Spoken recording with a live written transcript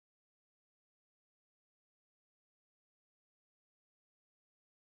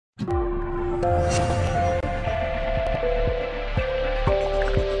The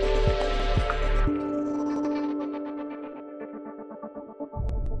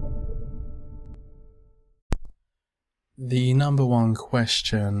number one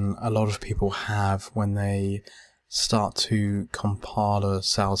question a lot of people have when they start to compile a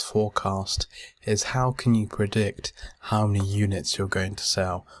sales forecast is, how can you predict how many units you're going to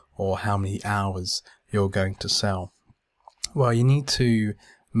sell or how many hours you're going to sell? Well, you need to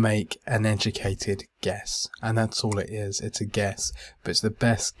make an educated guess, and that's all it is. It's a guess, but it's the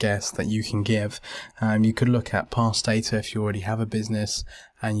best guess that you can give. You could look at past data if you already have a business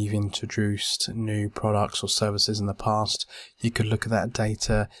and you've introduced new products or services in the past. You could look at that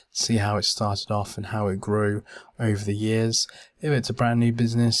data, see how it started off and how it grew over the years. If it's a brand new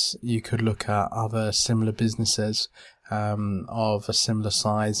business, you could look at other similar businesses of a similar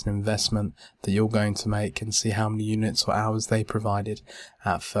size and investment that you're going to make and see how many units or hours they provided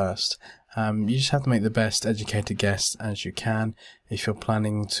at first. You just have to make the best educated guess as you can. If you're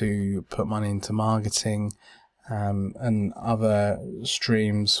planning to put money into marketing and other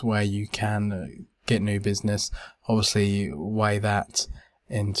streams where you can get new business, obviously weigh that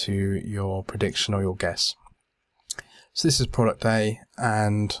into your prediction or your guess. So this is product A,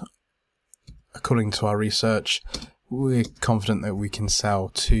 and according to our research, we're confident that we can sell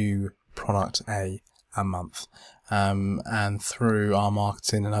 2 product A month. And through our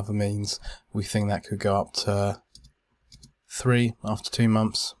marketing and other means, we think that could go up to 3 after 2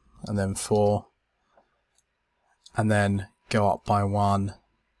 months, and then 4, and then go up by 1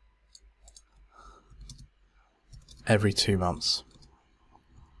 every 2 months.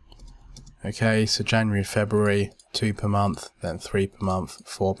 Okay, so January, February, 2 per month, then 3 per month,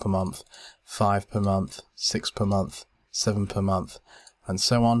 4 per month, 5 per month, 6 per month, 7 per month, and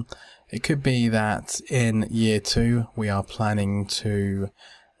so on. It could be that in year 2 we are planning to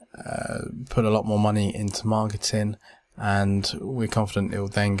put a lot more money into marketing, and we're confident it will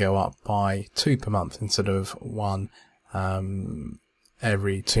then go up by 2 per month instead of 1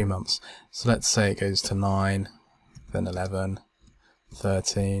 every 2 months. So let's say it goes to 9, then 11,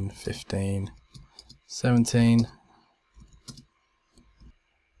 13, 15, 17,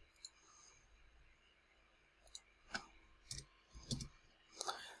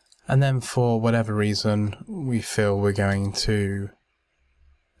 and then for whatever reason we feel we're going to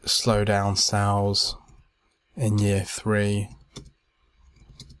slow down sales in year 3,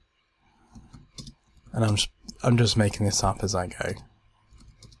 and I'm just making this up as I go.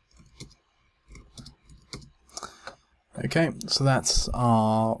 Okay, so that's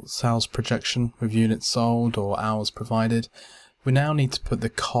our sales projection with units sold or hours provided. We now need to put the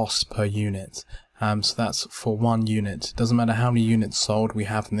cost per unit. So that's for 1 unit. Doesn't matter how many units sold we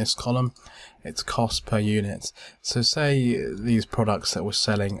have in this column, it's cost per unit. So say these products that we're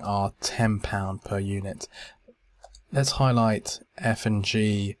selling are £10 per unit. Let's highlight F and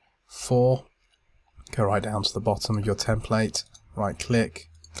G 4, go right down to the bottom of your template, right click,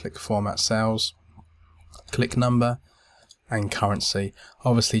 click Format Cells, click Number and Currency.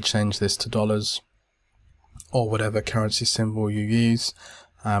 Obviously change this to dollars or whatever currency symbol you use.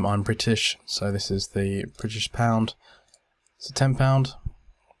 I'm British, so this is the British pound. So £10,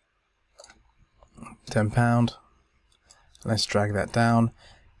 £10. Let's drag that down.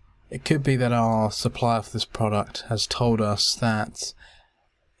 It could be that our supplier for this product has told us that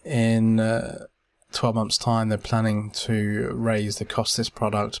in 12 months time they're planning to raise the cost of this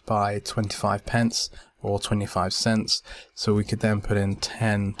product by 25 pence or 25 cents. So we could then put in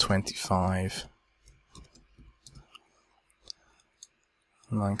 10.25.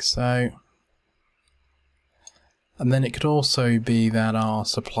 Like so. And then it could also be that our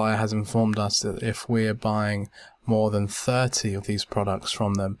supplier has informed us that if we're buying more than 30 of these products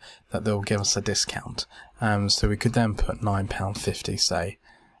from them, that they'll give us a discount. So we could then put £9.50, say,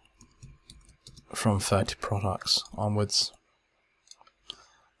 from 30 products onwards.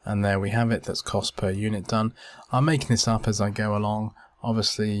 And there we have it, that's cost per unit done. I'm making this up as I go along.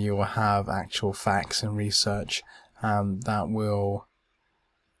 Obviously you will have actual facts and research that will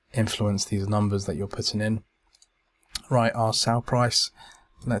influence these numbers that you're putting in. Right, our sale price,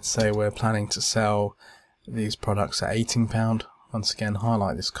 let's say we're planning to sell these products at £18. Once again,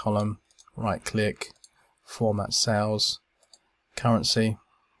 highlight this column, right click, Format Cells, Currency.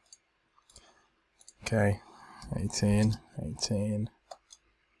 Okay, 18.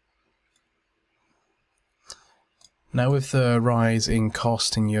 Now with the rise in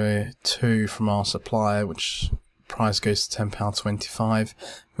cost in year 2 from our supplier, which price goes to £10.25,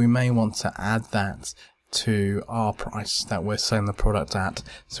 we may want to add that to our price that we're selling the product at,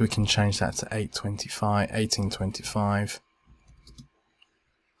 so we can change that to 18.25.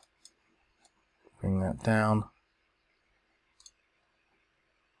 Bring that down.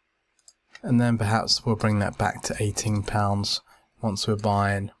 And then perhaps we'll bring that back to £18 once we're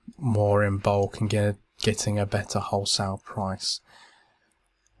buying more in bulk and getting a better wholesale price.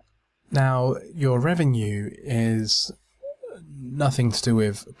 Now, your revenue is nothing to do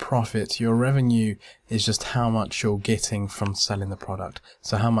with profit. Your revenue is just how much you're getting from selling the product.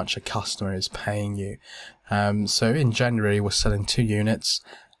 So how much a customer is paying you. So in January, we're selling 2 units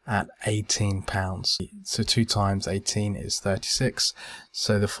at £18. So 2 times 18 is 36.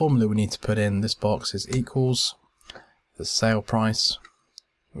 So the formula we need to put in this box is equals the sale price,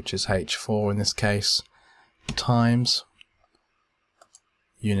 which is H4 in this case, times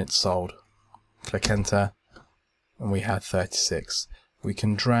units sold. Click enter, and we have 36. We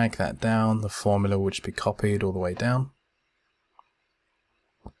can drag that down, the formula which be copied all the way down,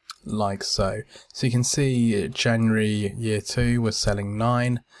 like so. So you can see January year 2 we're selling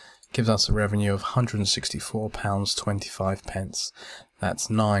 9, gives us a revenue of £164.25. That's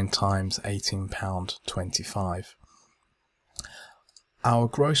 9 times £18.25. Our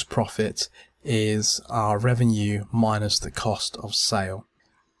gross profit is our revenue minus the cost of sale.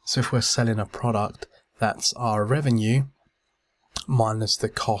 So if we're selling a product, that's our revenue minus the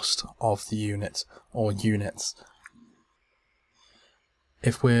cost of the unit or units.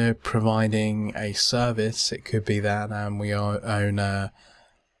 If we're providing a service, it could be that we own a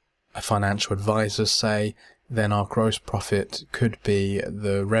financial advisor, say, then our gross profit could be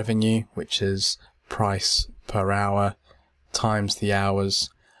the revenue, which is price per hour, times the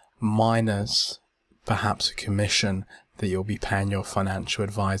hours, minus perhaps a commission that you'll be paying your financial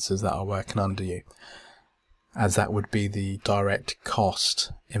advisors that are working under you, as that would be the direct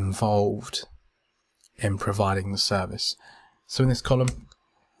cost involved in providing the service. So in this column,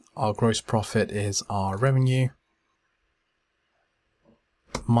 our gross profit is our revenue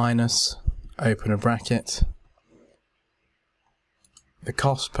minus, open a bracket, the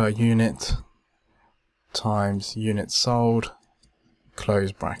cost per unit times units sold,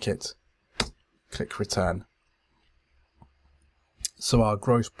 close bracket, click return. So our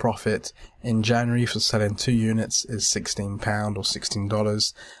gross profit in January for selling 2 units is £16 or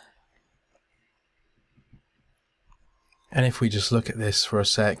 $16. And if we just look at this for a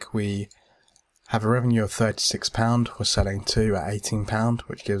sec, we have a revenue of £36, we're selling 2 at £18,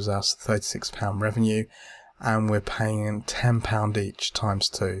 which gives us £36 revenue, and we're paying £10 each times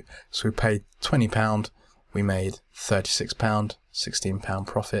 2. So we paid £20, we made £36, £16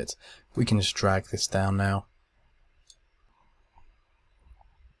 profit. We can just drag this down now.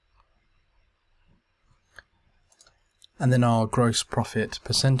 And then our gross profit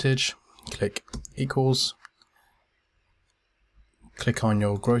percentage, click equals, click on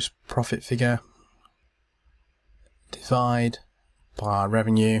your gross profit figure, divide by our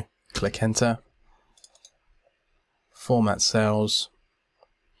revenue, click enter, format cells,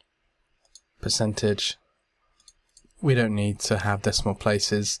 percentage. We don't need to have decimal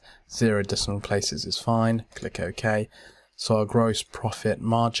places, 0 decimal places is fine, click OK. So our gross profit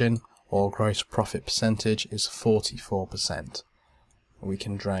margin or gross profit percentage is 44%. We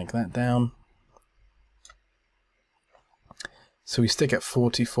can drag that down. So we stick at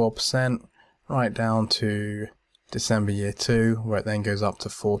 44% right down to December year 2, where it then goes up to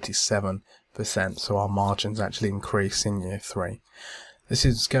 47%. So our margins actually increase in year 3. This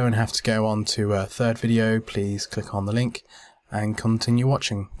is going to have to go on to a third video. Please click on the link and continue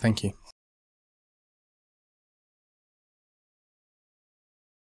watching. Thank you.